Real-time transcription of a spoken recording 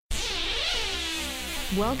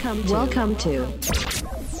Welcome to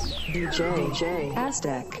DJ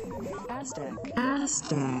Aztec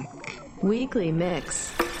Weekly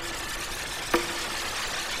Mix.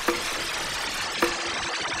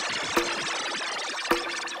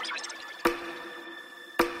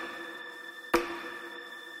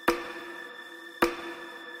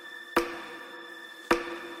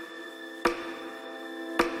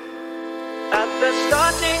 At the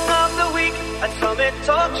starting of the week, at Summit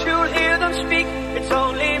Talks, you'll hear them speak. It's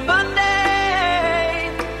only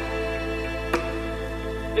Monday.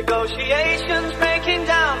 Negotiations breaking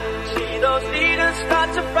down. See those leaders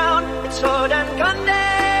start to frown. It's sword and gun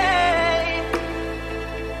day.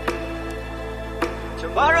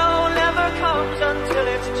 Tomorrow never comes until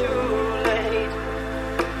it's too late.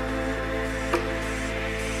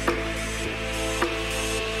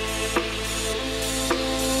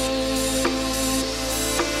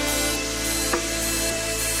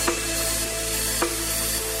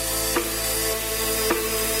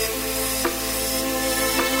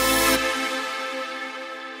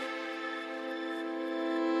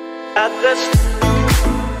 At this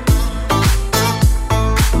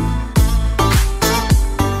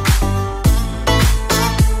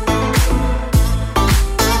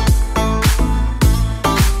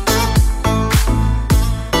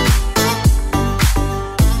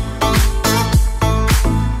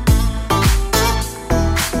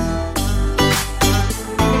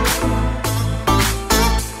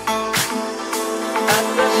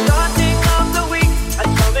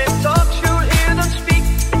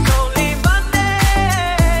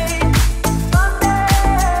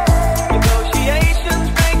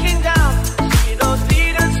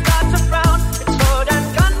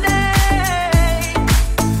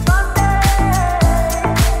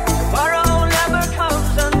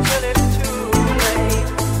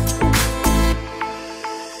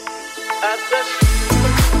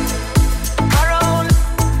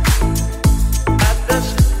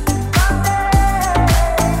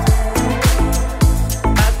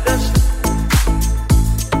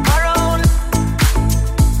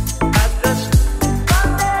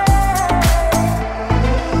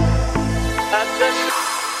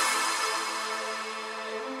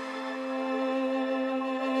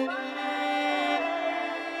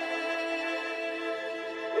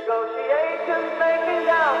negotiations breaking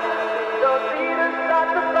down. Those leaders start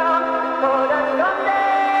to frown. Sword and gun day.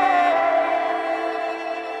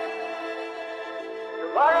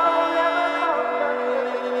 Tomorrow never comes.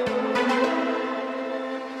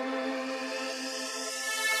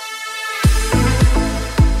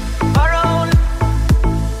 Tomorrow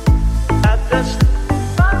at this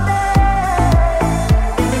Sunday.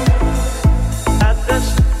 At this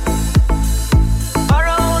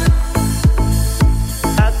tomorrow.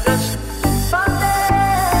 At this Sunday.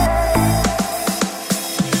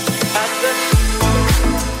 At this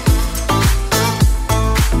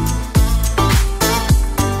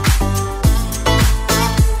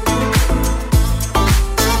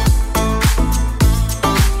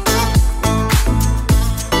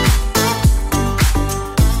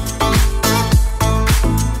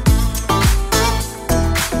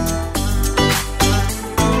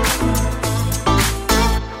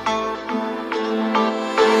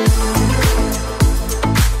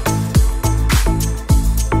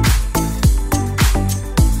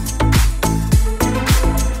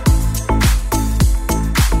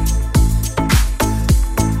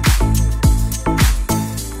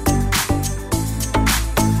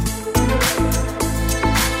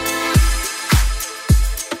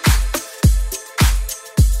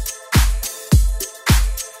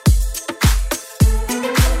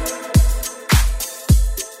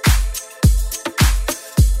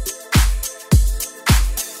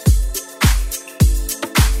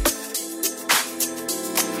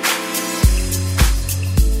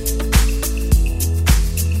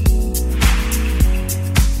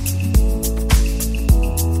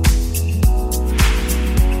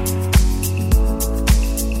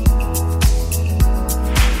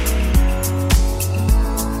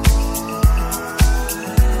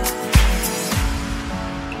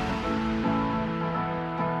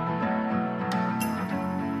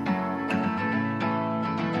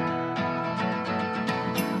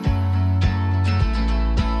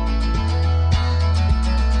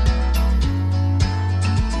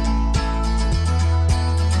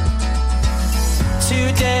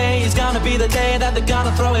Today is gonna be the day that they're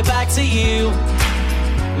gonna throw it back to you.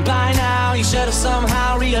 By now, you should have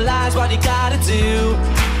somehow realized what you gotta do.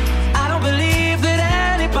 I don't believe that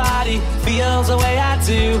anybody feels the way I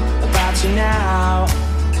do about you now.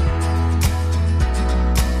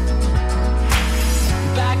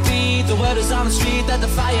 Back feet, the word is on the street that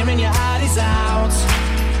the fire in your heart is out.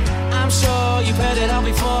 I'm sure you've heard it all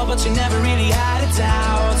before, but you never really had a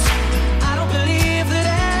doubt. I don't believe that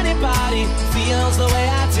anybody feels the way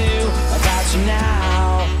I do about you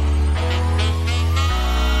now.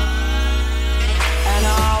 And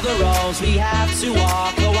all the roads we have to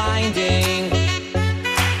walk are winding,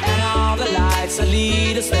 and all the lights that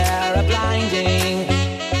lead us there are blinding.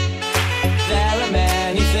 There are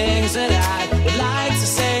many things that I would like to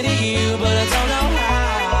say to you, but I don't know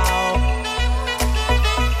how.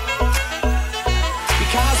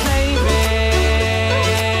 Because maybe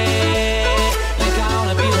you're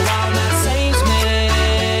gonna be the one that saves me.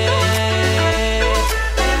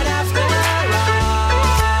 And after all,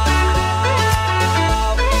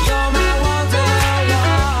 you're my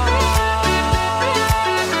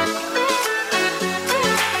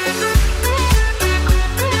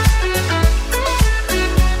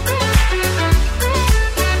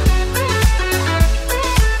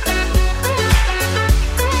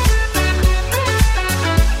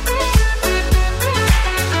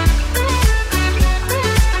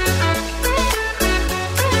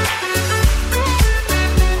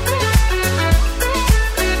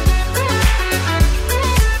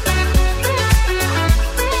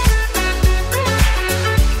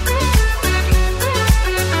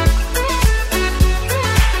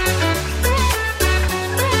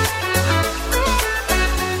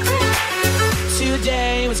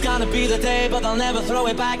but I'll never throw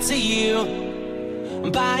it back to you.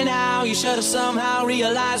 By now you should have somehow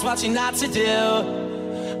realized what you're not to do.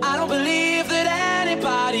 I don't believe that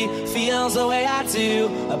anybody feels the way I do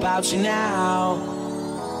about you now.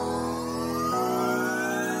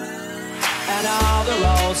 And all the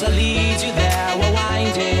roads that lead you there were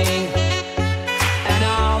winding, and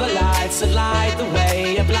all the lights that light the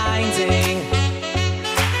way are blinding.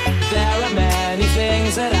 There are many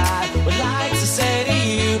things that I would like to say to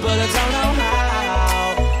you, but I don't know how.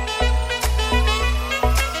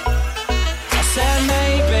 I said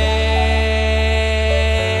maybe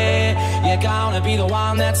you're gonna be the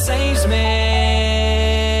one that saves me.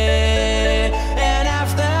 And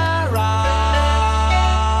after all,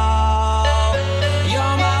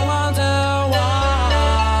 you're my Wonderwall.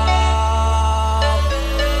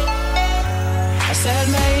 I said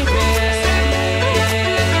maybe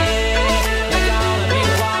you're gonna be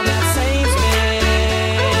the one that saves me.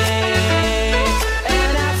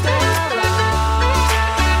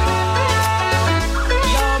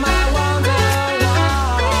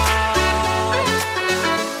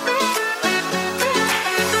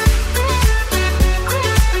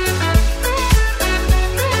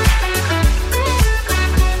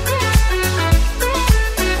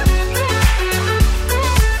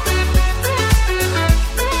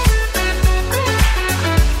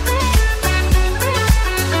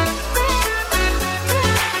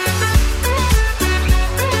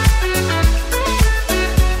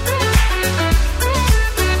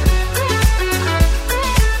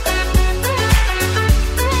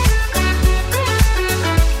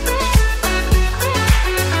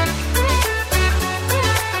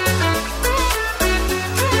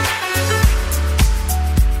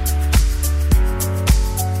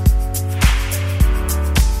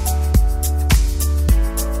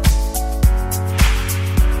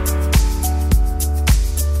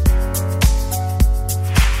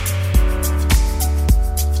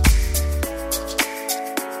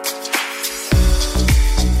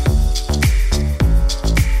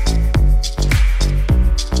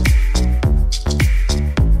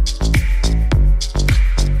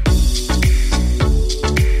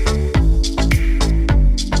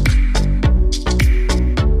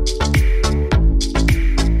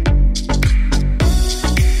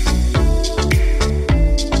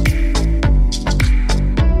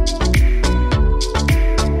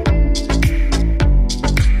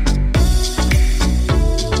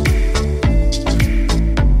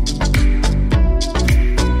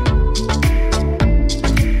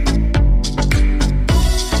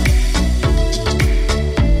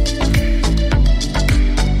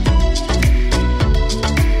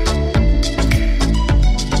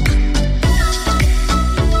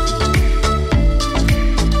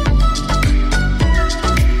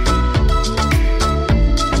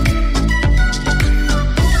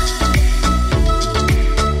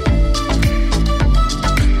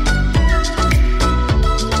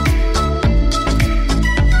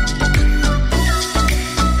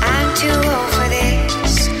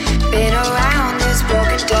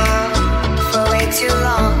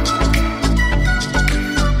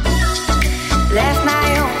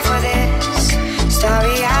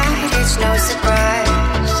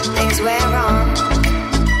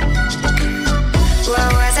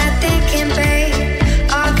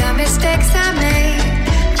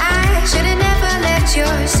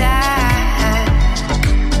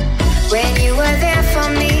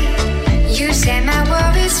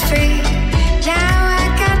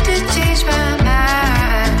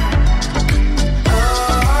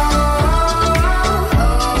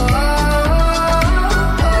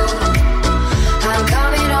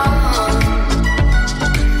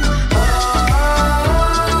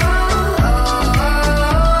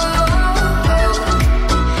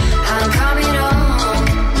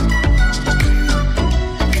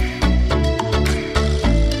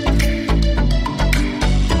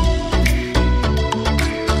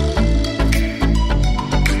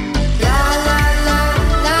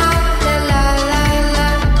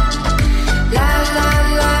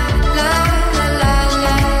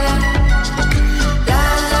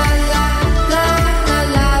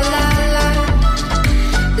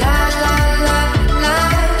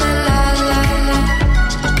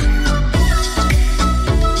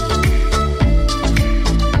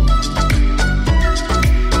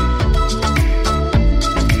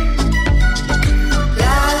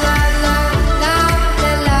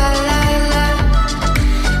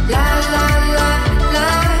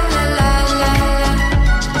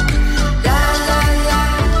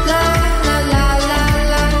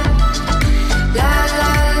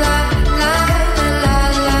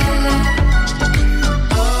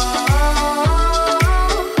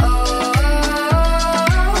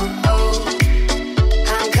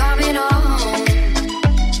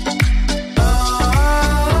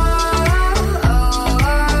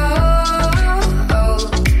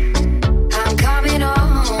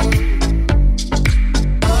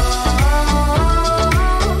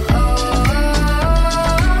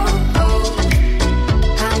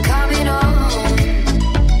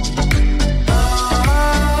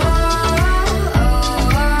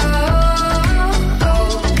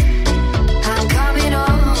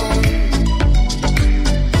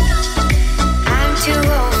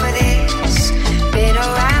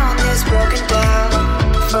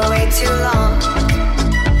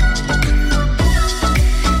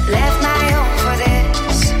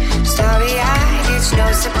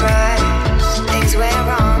 surprise, things went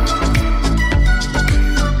wrong.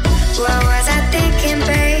 What was I thinking,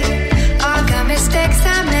 babe? All the mistakes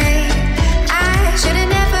I made, I should've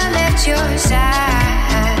never left your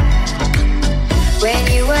side. When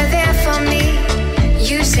you were there for me,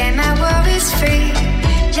 you set my worries free.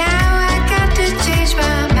 Now I got to change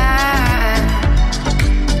my mind.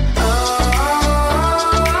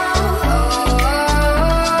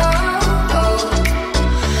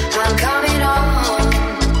 I'm coming home.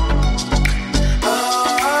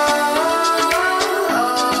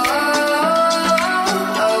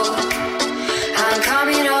 I'm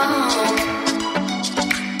coming home.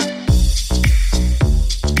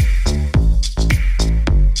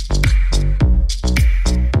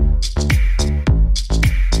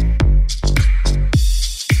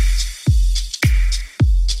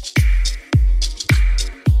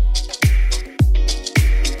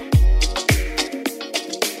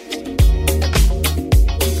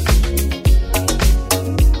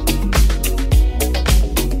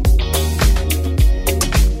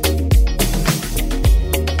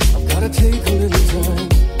 Gotta take a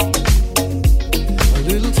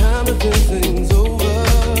little time to think things over.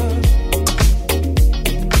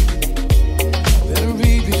 Better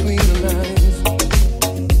read between the lines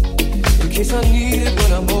in case I need it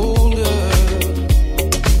when I'm older.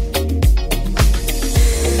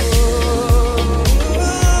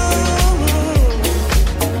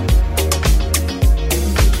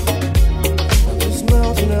 This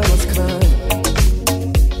mountain I must climb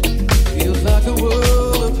feels like the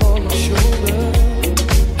world upon my shoulder.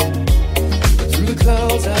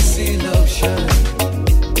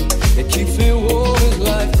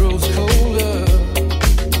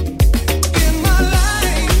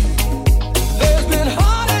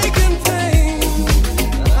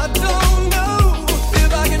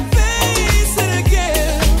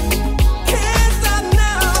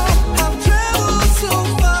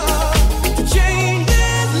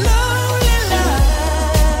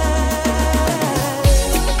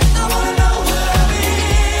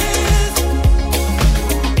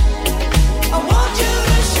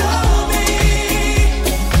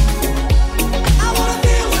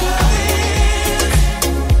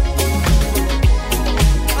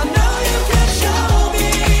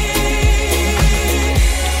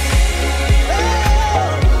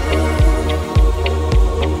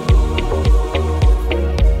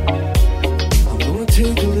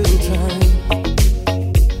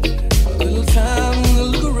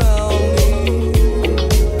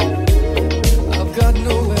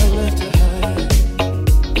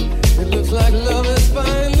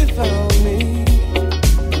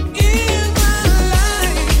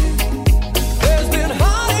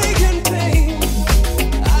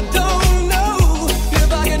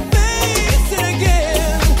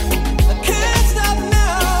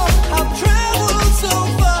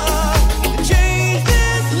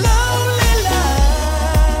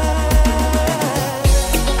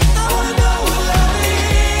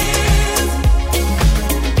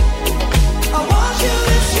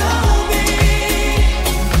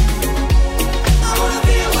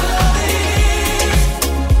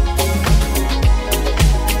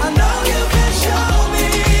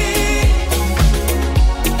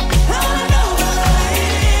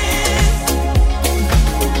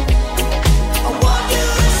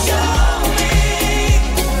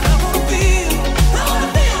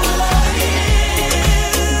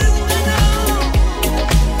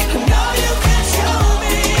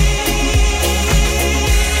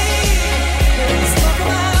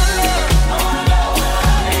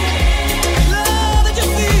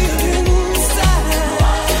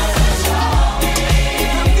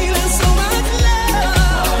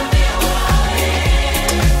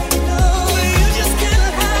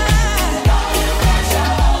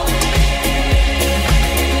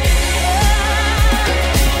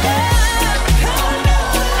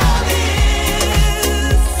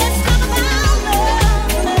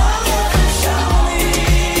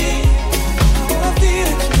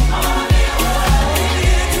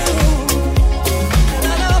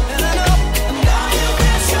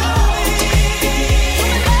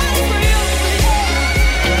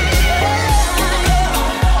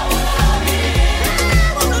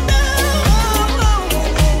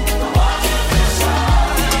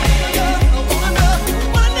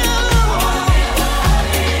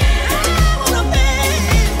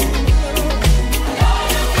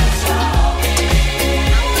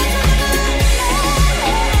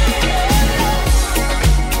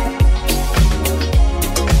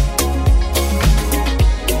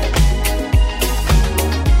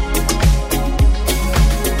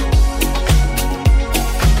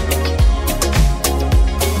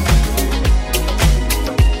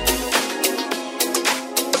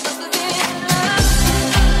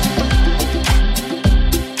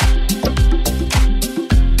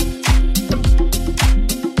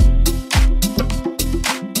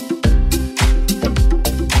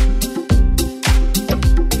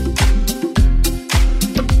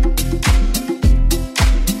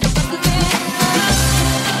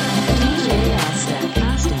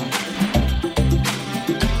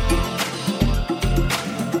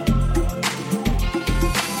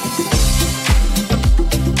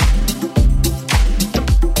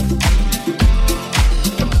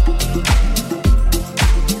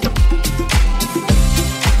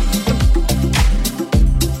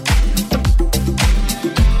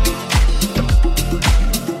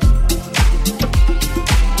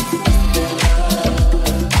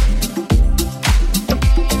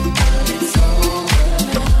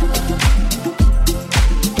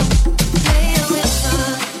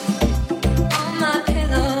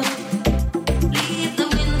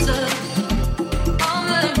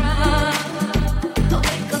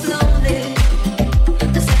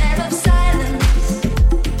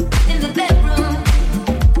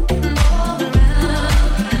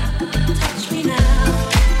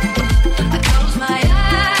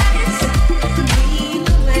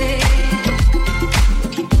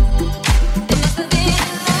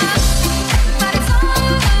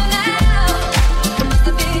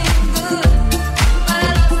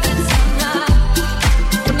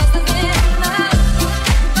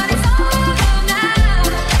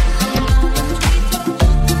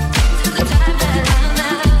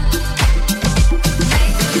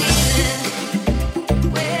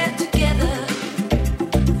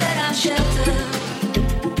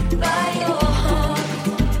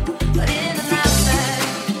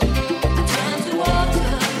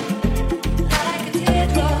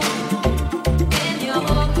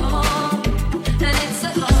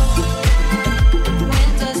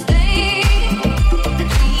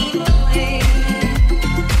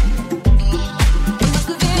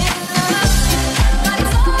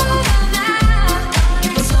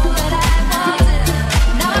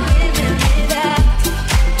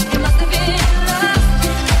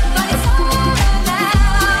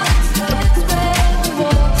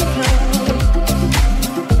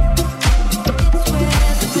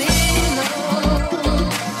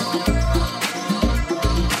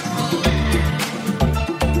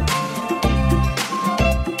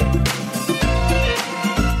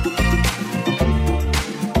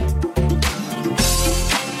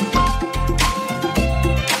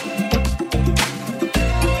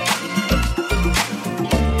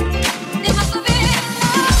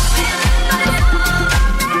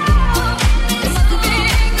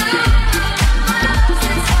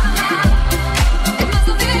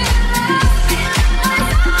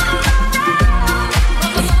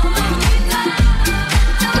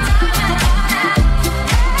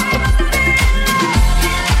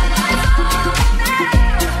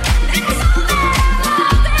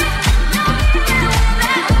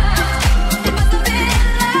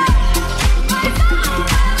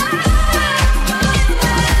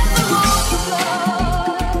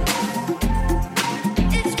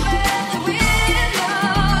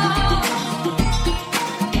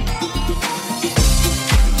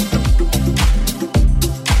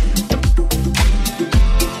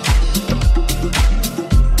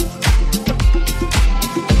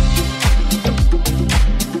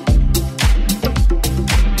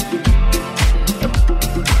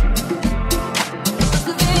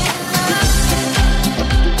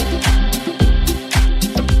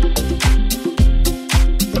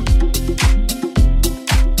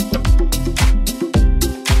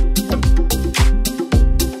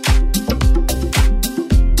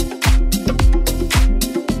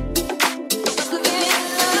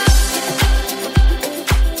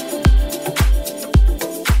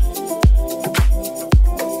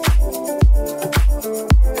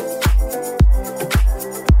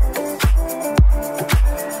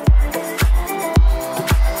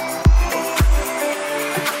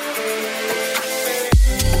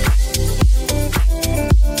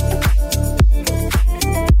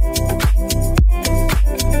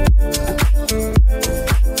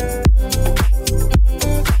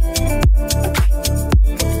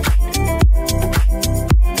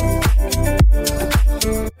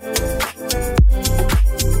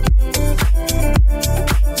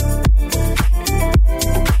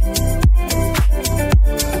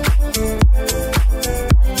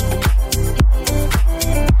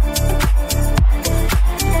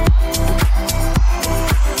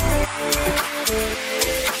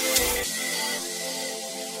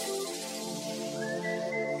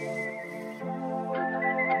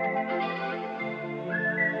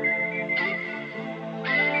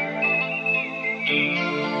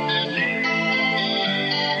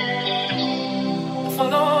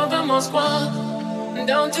 Moscow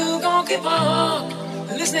down to Gonky Park,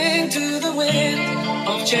 listening to the wind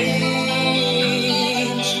of change.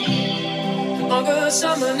 August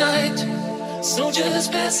summer night, soldiers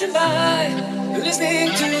passing by, listening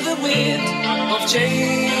to the wind of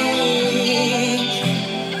change.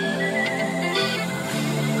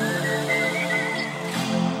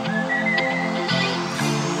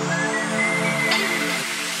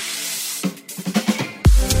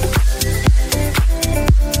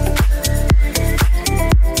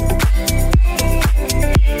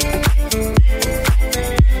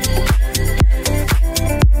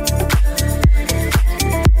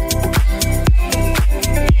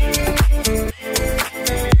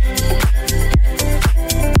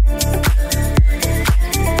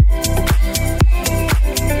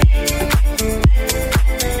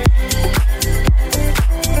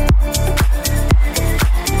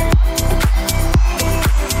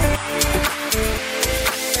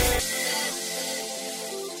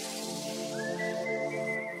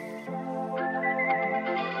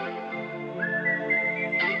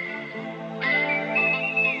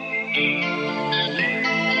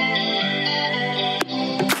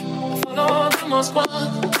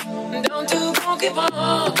 Down to Gonky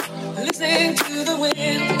Park, listening to the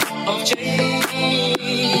wind of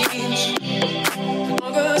change.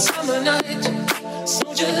 August summer night,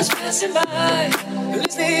 soldiers passing by,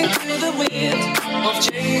 listening to the wind of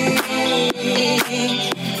change.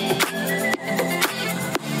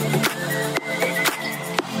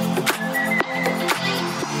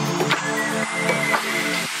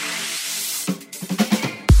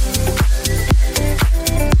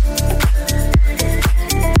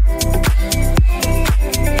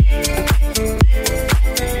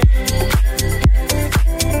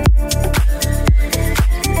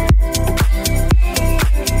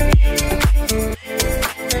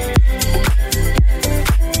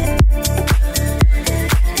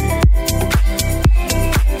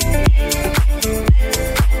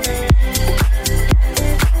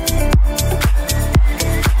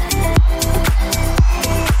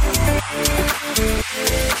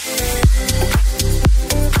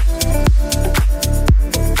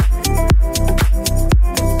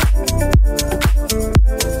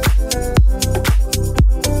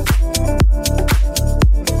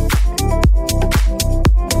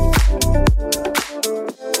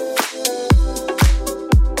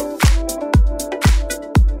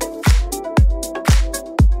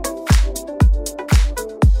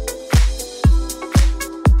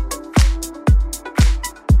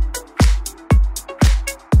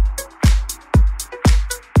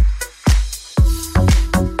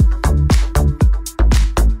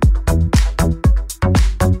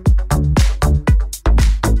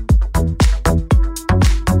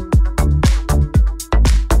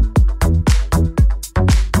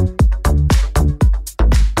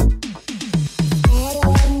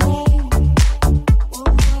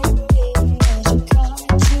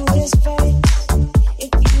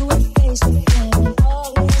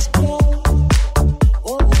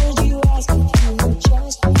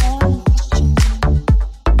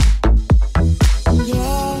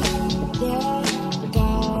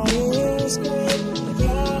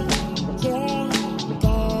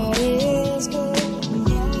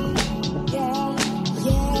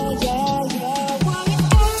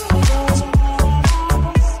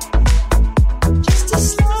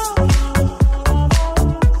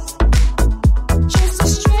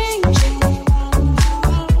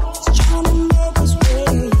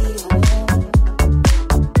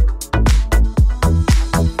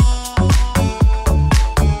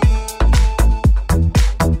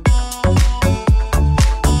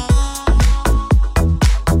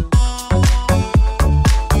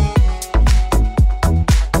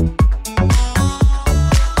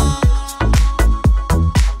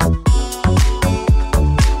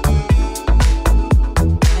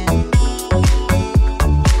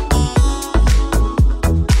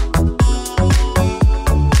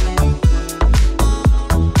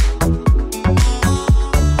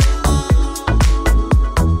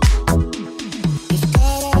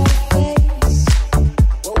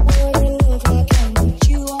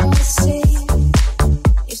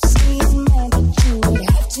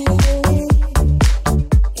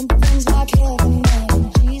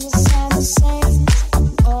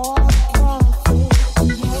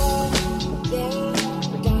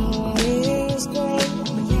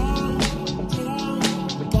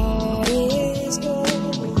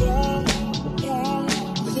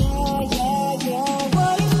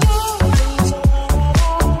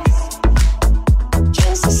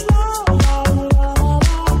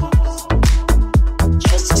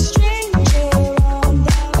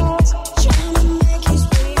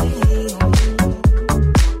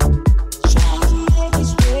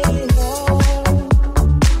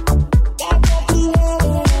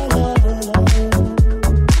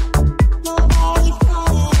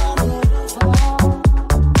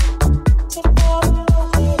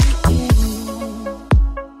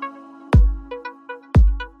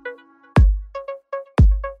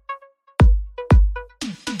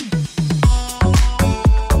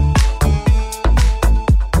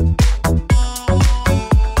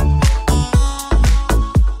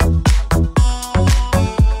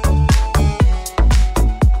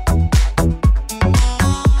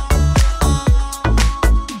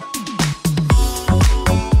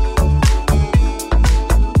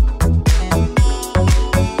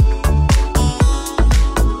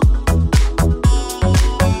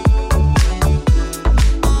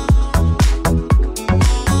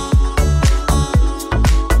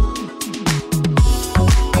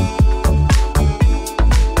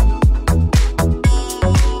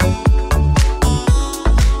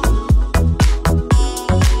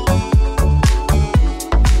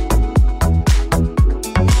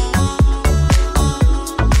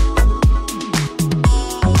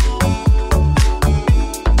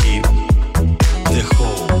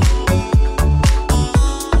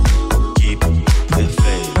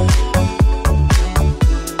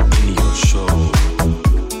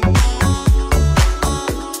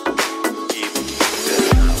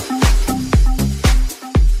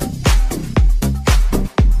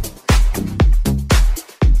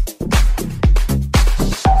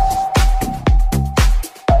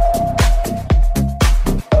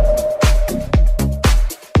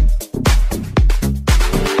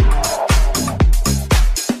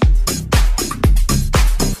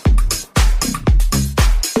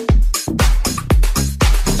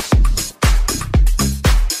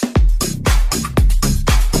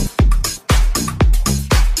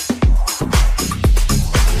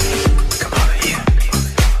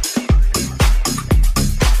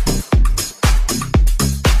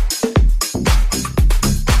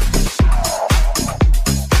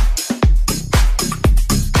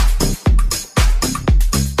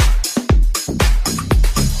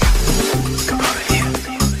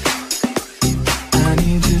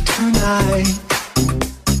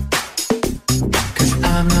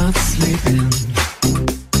 sleeping.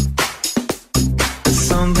 There's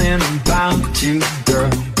something about you, girl,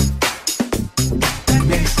 that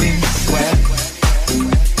makes me sweat.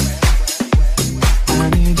 I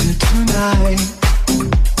need you tonight,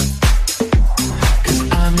 'cause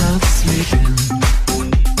I'm not sleeping.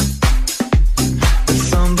 There's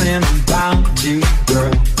something about you,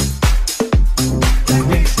 girl, that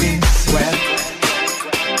makes me sweat.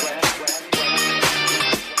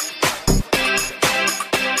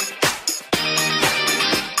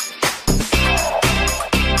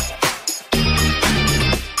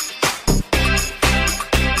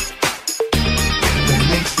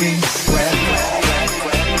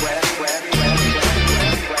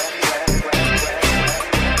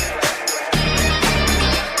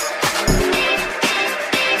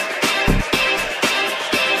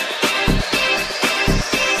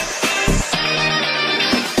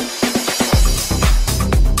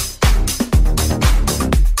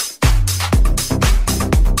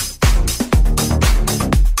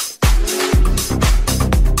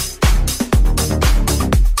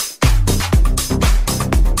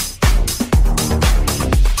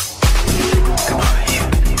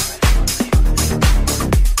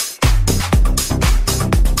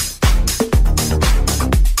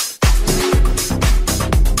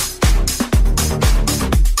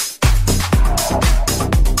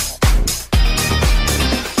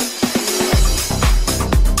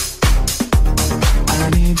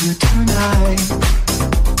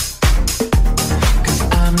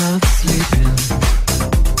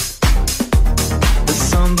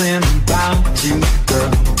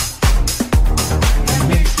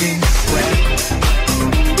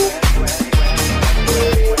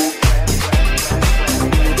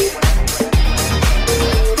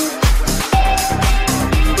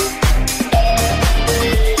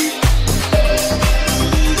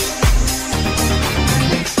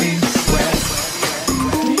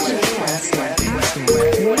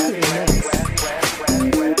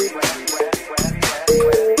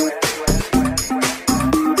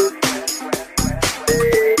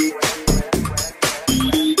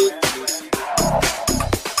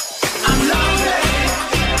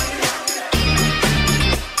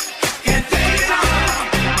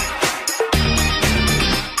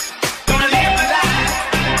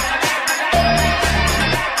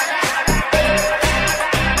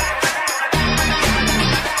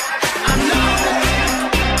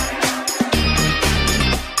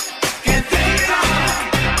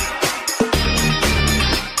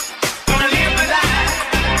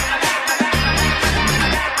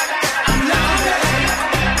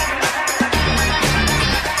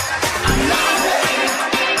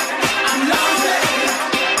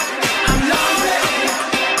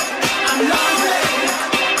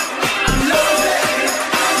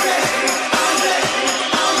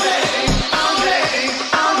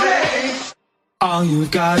 All you've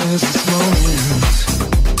got is this moment.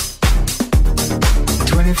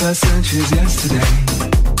 21st century's yesterday.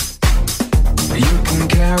 You can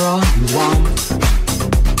care all you want.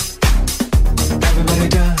 Everybody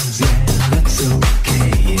does, yeah, that's okay,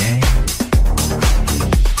 yeah.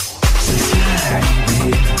 So slide me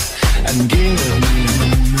and give me a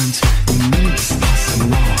moment. You need to start some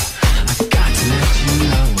more. I've got to let you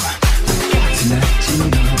know. I've got to let you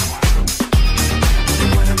know.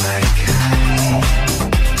 When I'm like,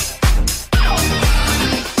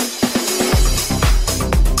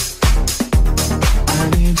 I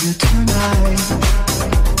need you tonight.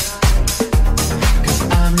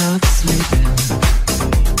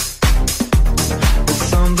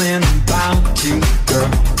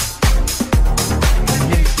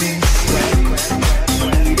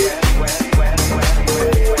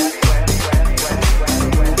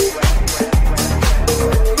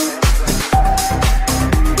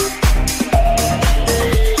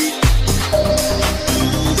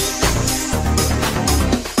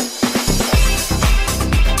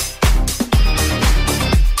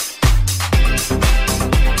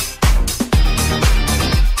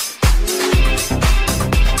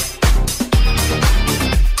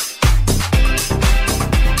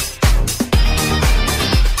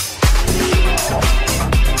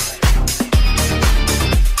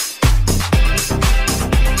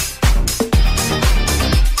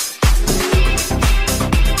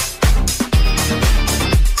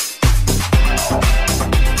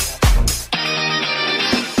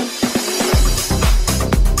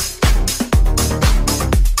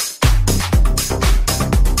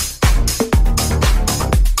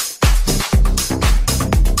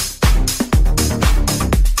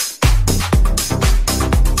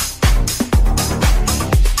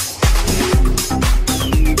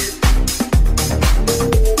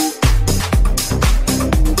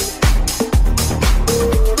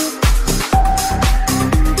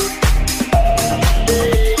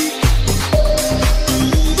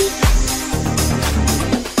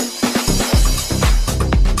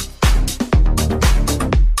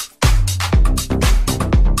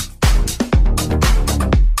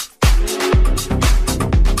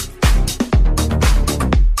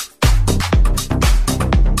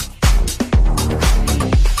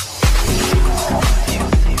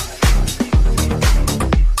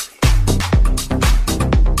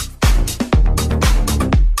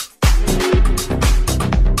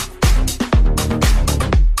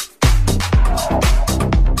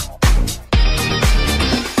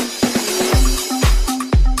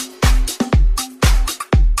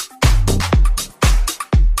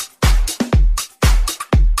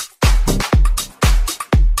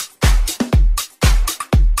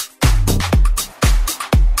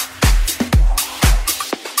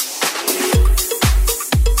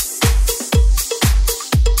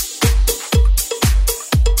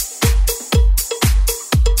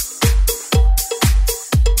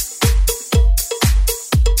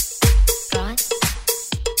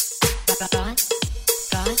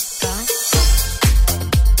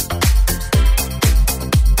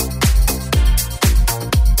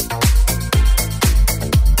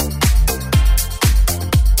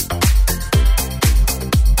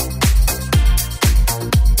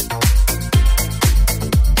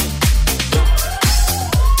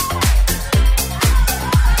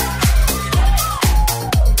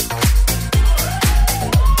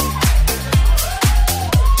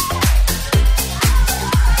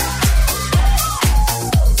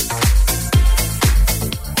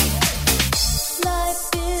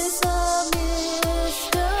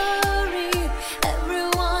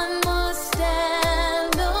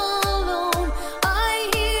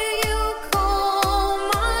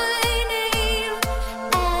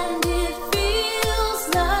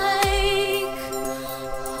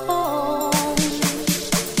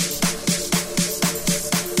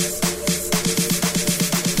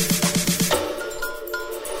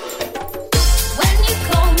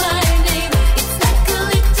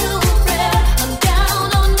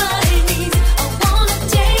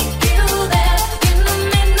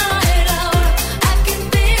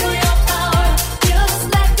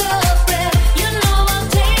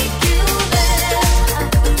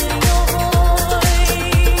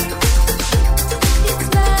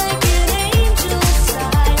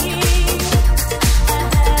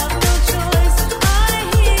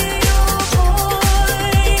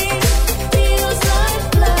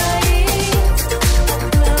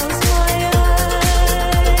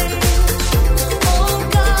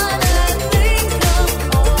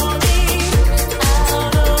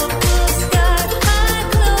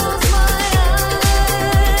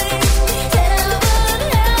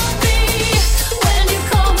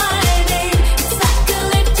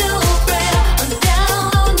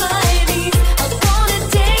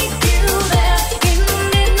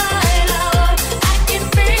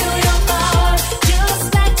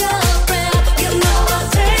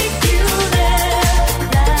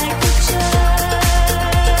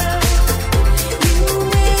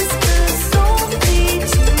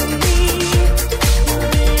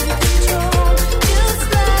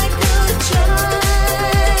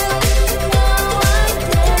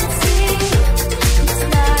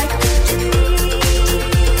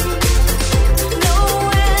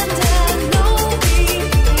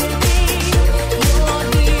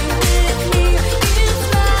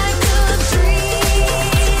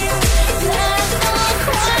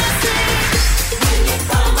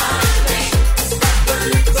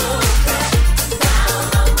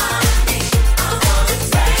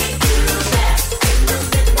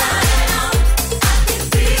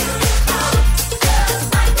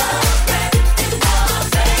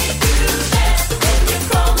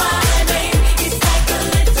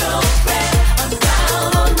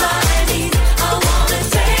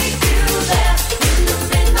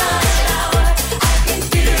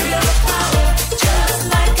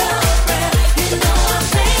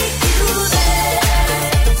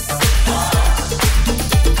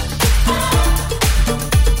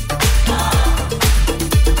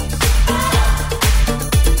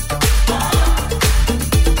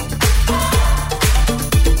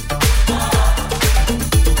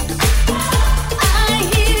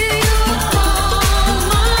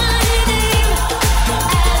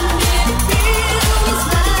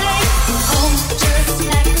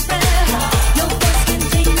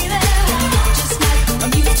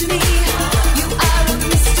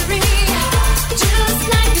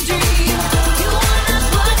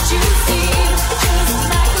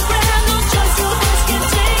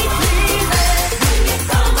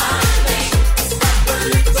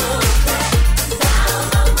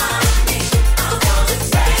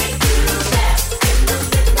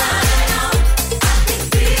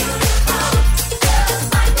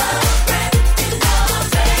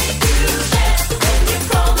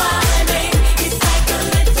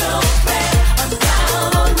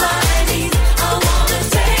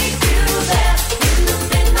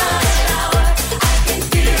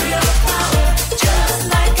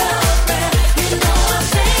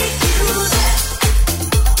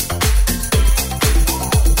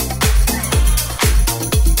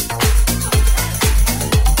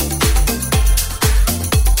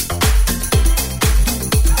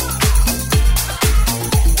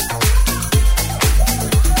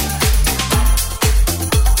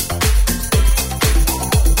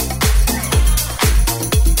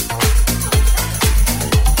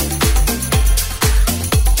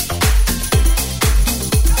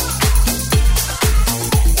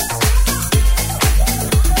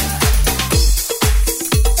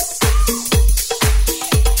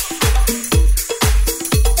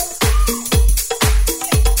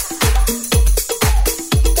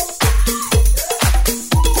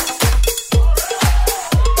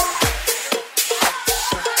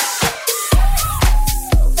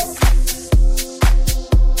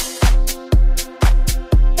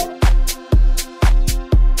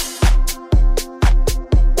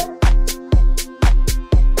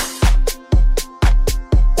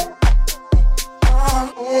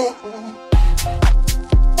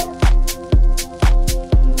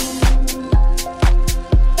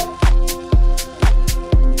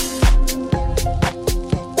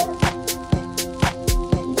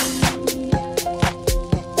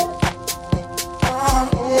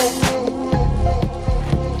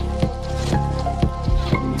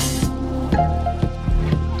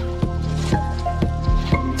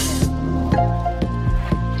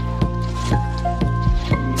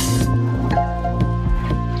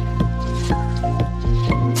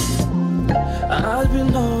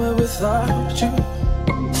 without you.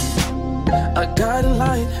 A guiding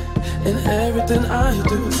light in everything I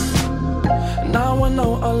do. Now I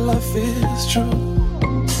know our love is true.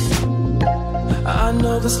 I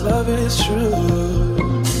know this love is true.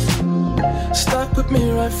 Stuck with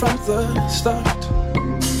me right from the start.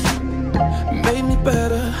 Made me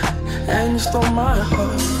better and you stole my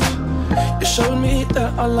heart. You showed me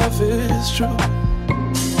that our love is true.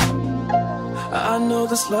 I know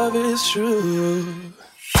this love is true.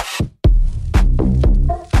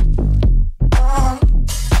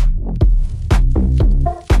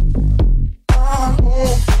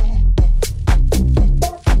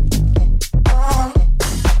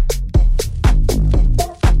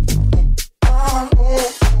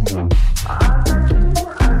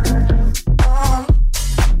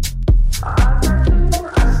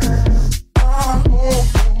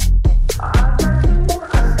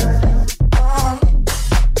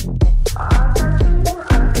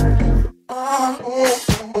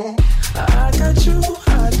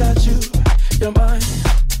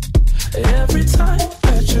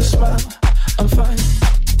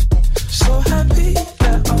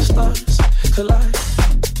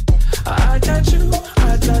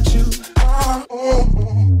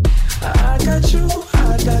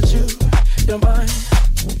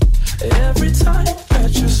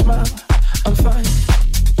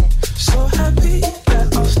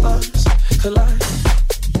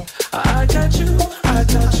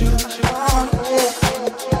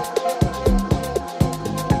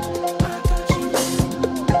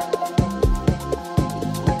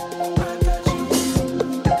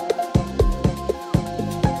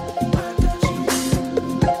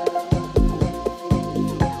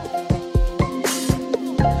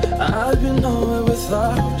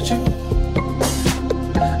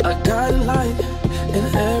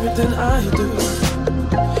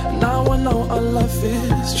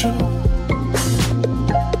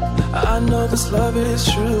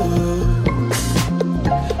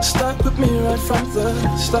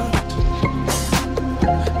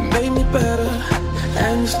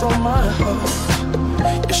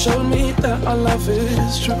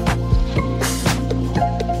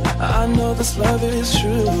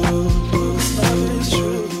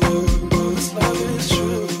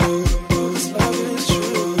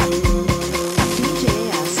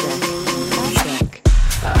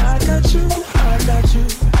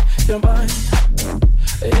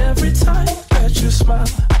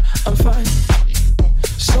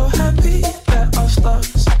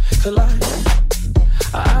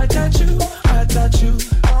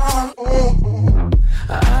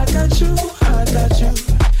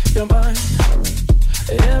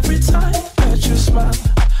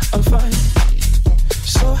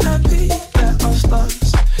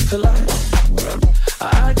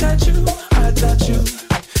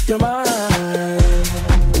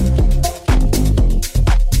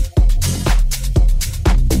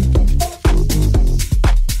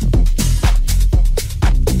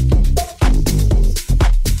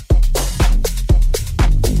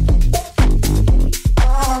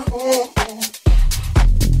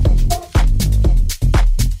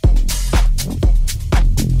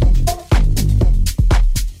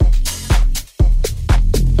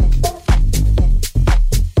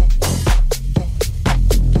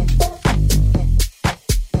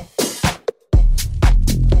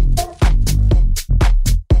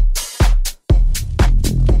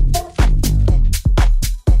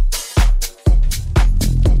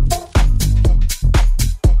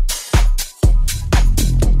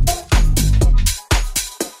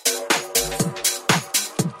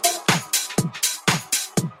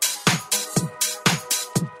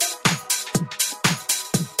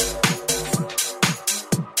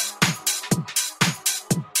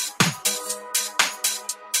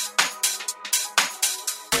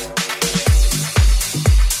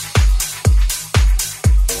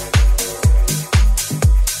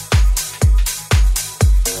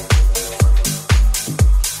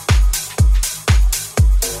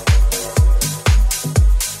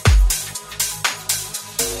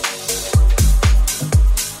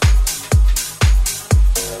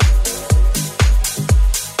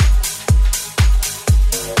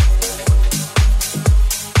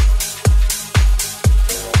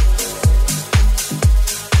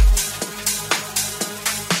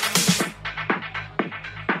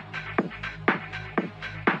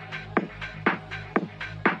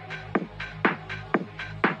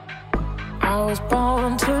 I was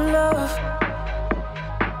born to love,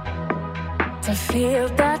 to feel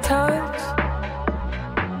that touch.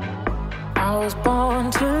 I was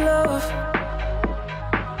born to love,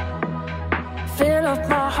 fill up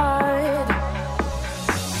my heart.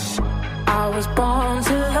 I was born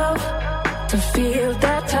to love, to feel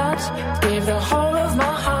that touch, gave the whole of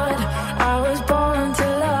my heart. I was born to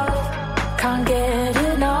love, can't get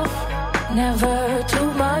enough, never too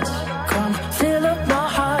much. Come fill up my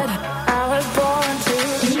heart. I was born to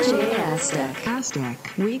DJ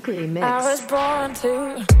Aztec. Weekly mix. I was born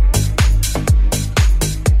to.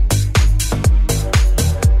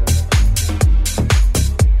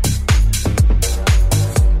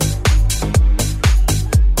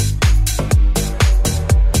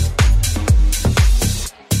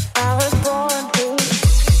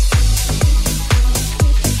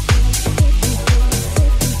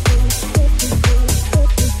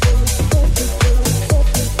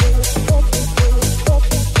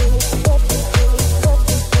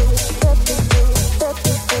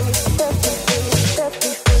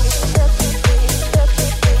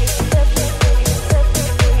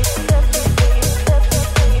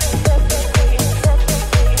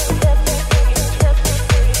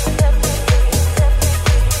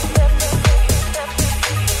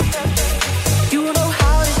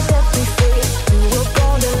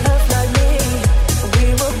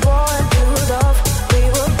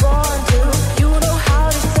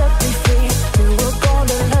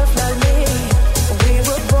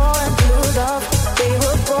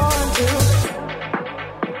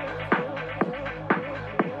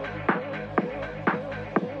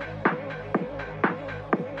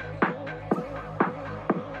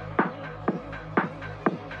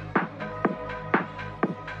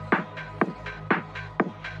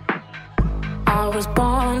 I was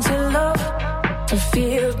born to love, to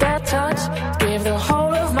feel that touch, give the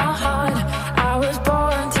whole of my heart. I was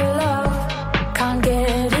born to love, can't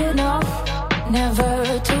get enough,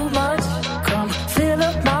 never too much. Come fill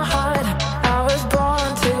up my heart. I was born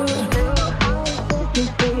to.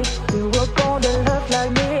 You were born to love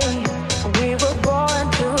like me. We were born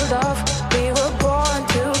to love. We were born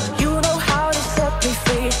to. You know how to set me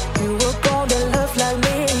free. You were born to love like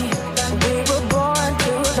me. We were born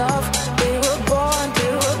to love. We were born to.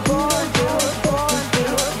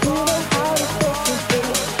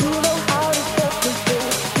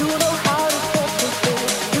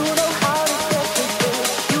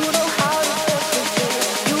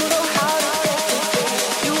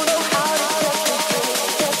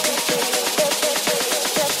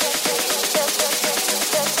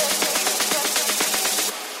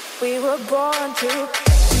 We were born to.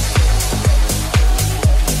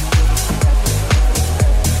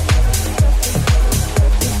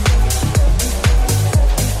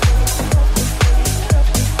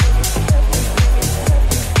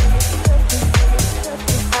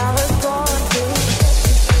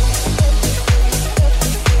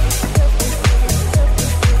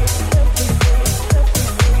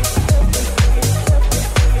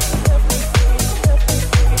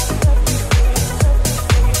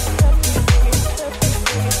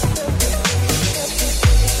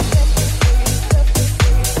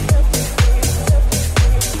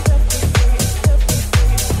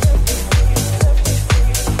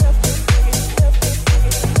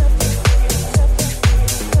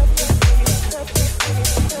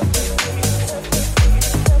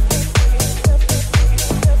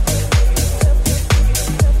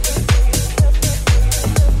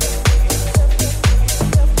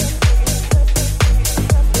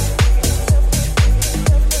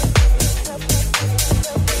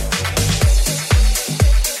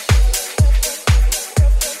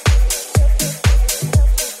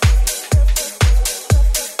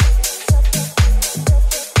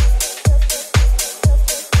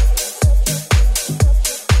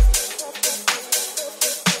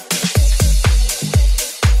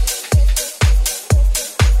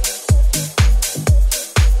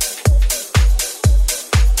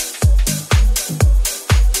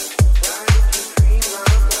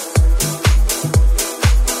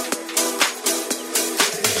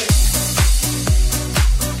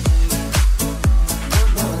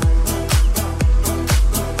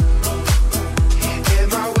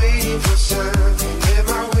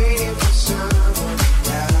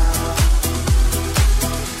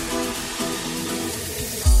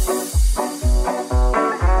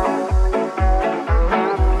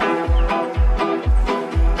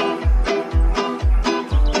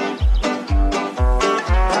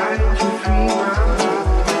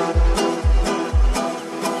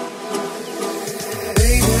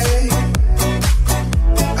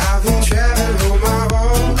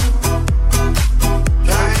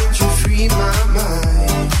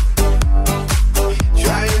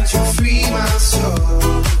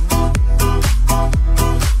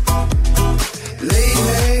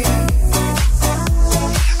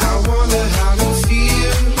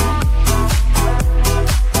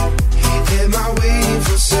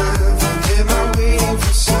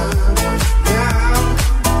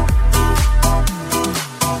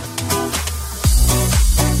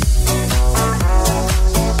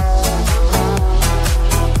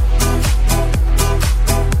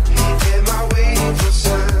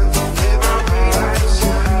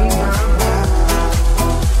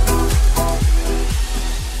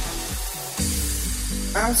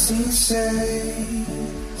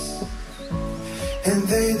 and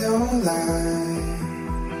they don't lie,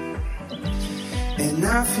 and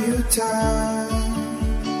I feel time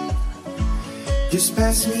just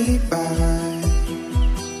pass me by.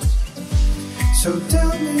 So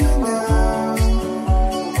tell me now,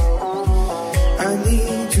 I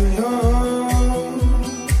need to know,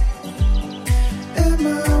 am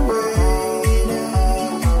I waiting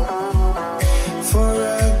for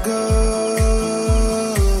a girl?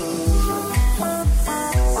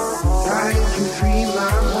 Trying to free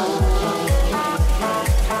my mind.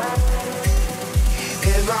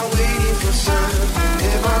 Am I waiting for something?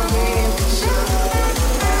 Am I waiting for something?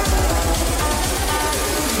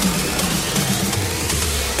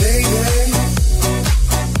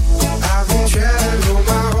 Traveling on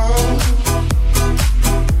my own,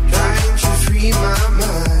 trying to free my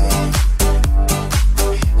mind,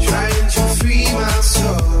 trying to free my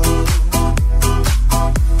soul.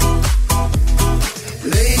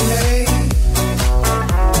 Lately,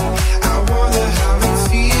 I wonder how it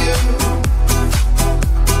feels.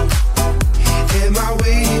 Am I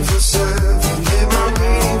waiting for something? Am I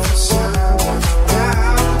waiting for something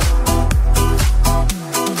now?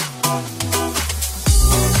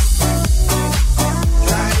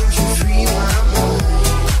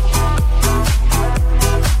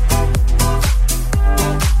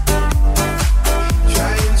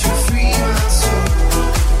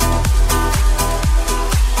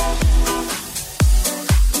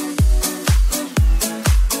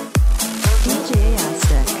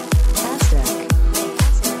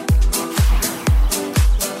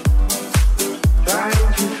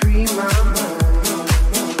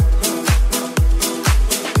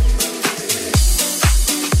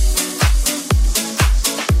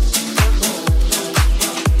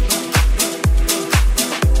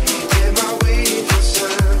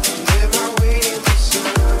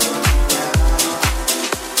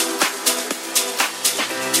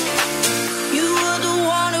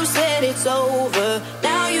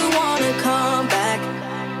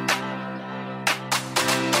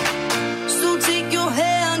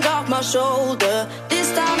 Shoulder. This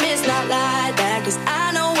time it's not like that, 'cause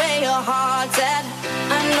I know where your heart's at.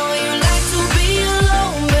 I know you like to be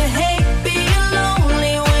alone, but hey, being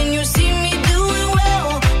lonely when you see me doing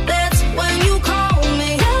well, that's when you call me.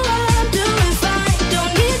 Yeah, I'm doing fine,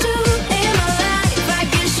 don't need you in my life. I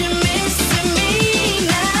guess you're missing me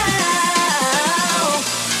now.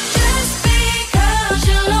 Just because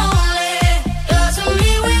you're lonely doesn't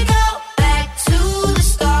mean we go back to the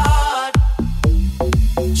start.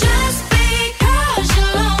 Just because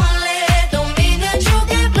you're lonely don't mean that you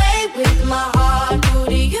can play with my heart. Who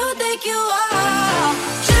do you think you are?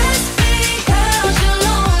 Just because you're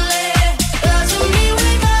lonely doesn't mean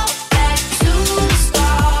we go back to the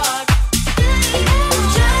start.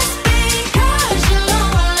 Just because you're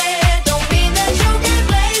lonely don't mean that you can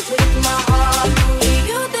play with my heart. Who do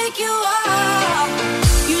you think you are?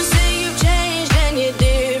 You say you've changed and you're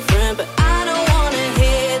different, but I don't wanna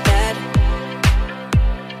hear that.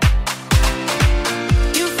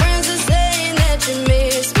 Your friends are saying that you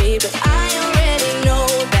miss me, but I already know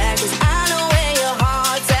that, 'cause I know where your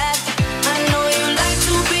heart's at. I know you like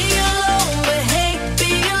to be alone, but hey,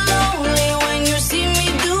 being lonely when you see me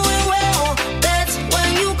doing well, that's when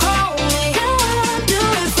you call me. Yeah, I'm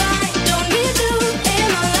doing fine, don't need you in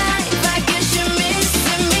my life. I guess you're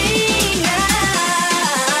missing me now.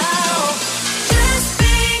 Just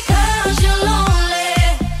because you're lonely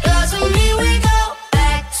doesn't mean we go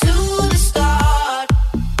back to the start.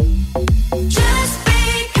 Just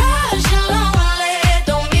because you're lonely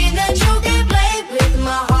don't mean that you can play with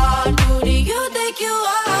my heart. Who do you think you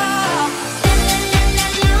are? La la la la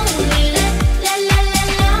lonely, la la la la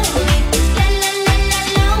lonely, la la la la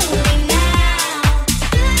lonely now.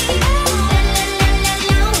 La la la la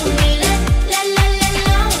lonely, la la la la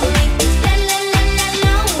lonely, la la la la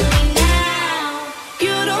lonely now.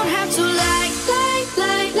 You don't have to like.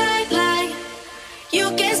 You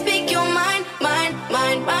can speak your mind.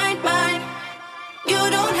 You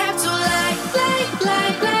don't have to lie.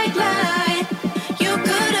 You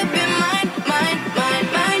could have been mine.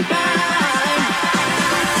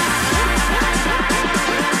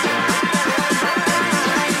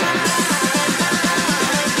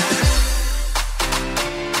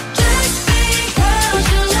 Just because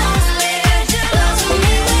you're lonely doesn't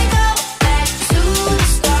mean we go back to the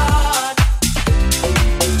start.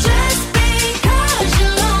 Just because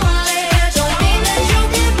you're lonely don't mean that you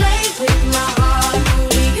can play with my heart. Who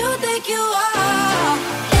do you think you are?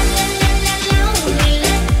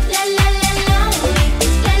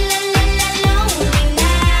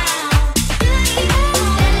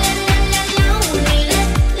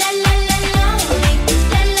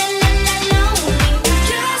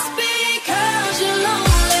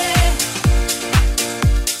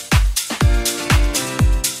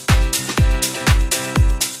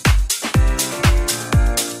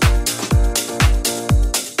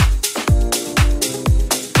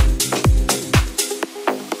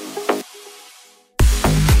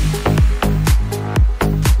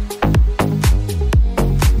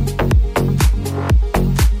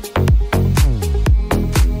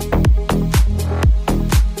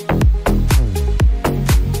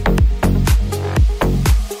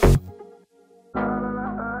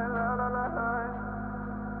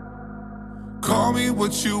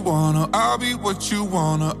 what you wanna, I'll be what you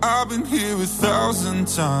wanna. I've been here 1,000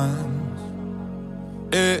 times.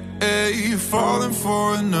 Hey, falling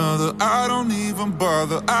for another, I don't even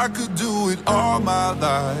bother. I could do it all my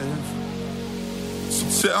life.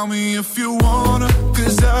 So tell me if you wanna,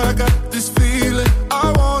 cause I got this feeling.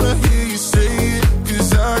 I wanna hear you say it,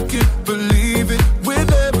 cause I can't believe it.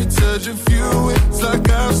 With every touch of you, it's like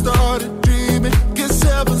I've started dreaming. Guess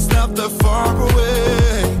heaven's not that far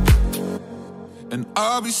away. And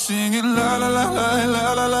I'll be singing la la la la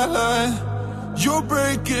la la la la. You're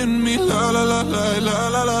breaking me la la la la la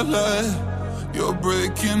la la la. You're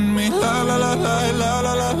breaking me la la la la la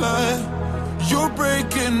la la la. You're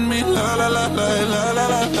breaking me, la la la la la la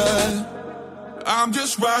la la. I'm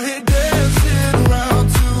just right here dancing around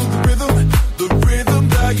to the rhythm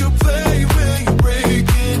that you play when you're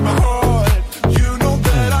breaking my heart. You know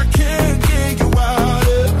that I can't get you out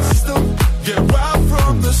of the system. Yeah, right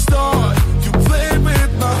from the start, you played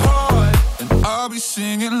with my heart, and I'll be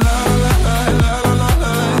singing la la la la la la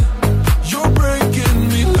la. You're breaking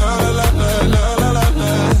me, la la la la la la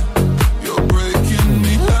la. You're breaking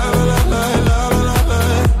me, la la la la la.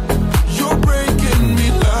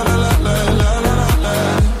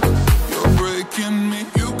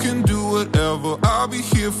 I'll be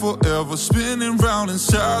here forever, spinning round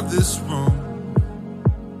inside this room.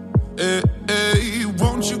 Hey,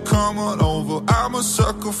 won't you come on over? I'm a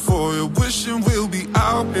sucker for you, wishing we'll be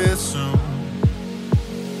out here soon.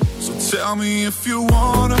 So tell me if you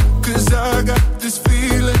wanna, cause I got this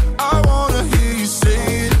feeling. I wanna hear you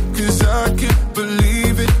say it, cause I can't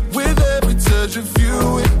believe it. With every touch of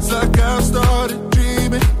you, it's like I've started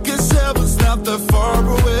dreaming. Guess heaven's not that far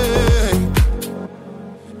away.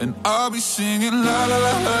 And I'll be singing la la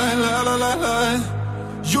la la la la la la.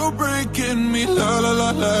 You're breaking me la la la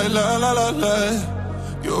la la la la la.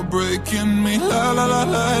 You're breaking me la la la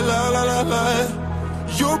la la la la la.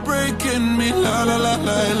 You're breaking me la la la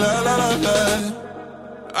la la la la la.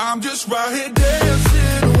 I'm just right here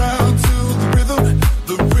dancing around to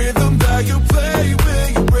the rhythm that you play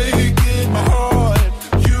when you're breaking my heart.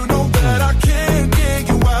 You know that I can't get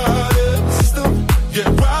you out of the system. Yeah,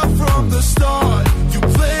 right from the start.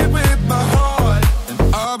 Play with my heart,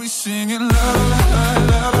 and I'll be singing la la la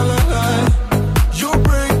la la la la. You're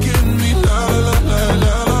breaking me la la la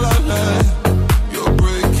la la la la. You're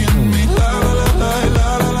breaking me la la la la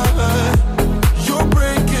la la la. You're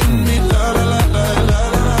breaking me la la la la la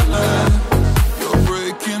la la. You're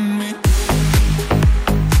breaking me.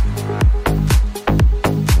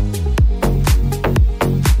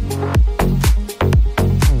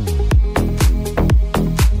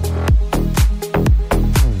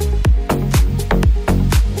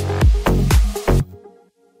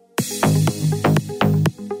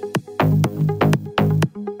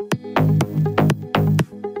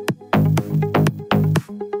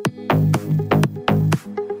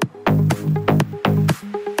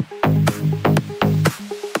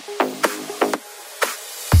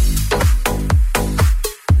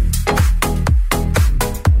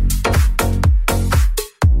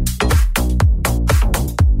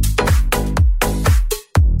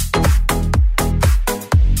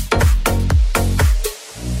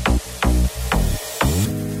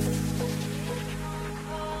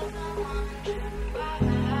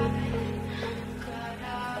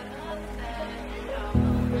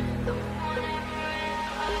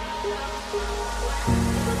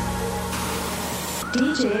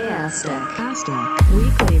 DJ Aztec.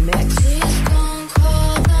 Weekly Mix.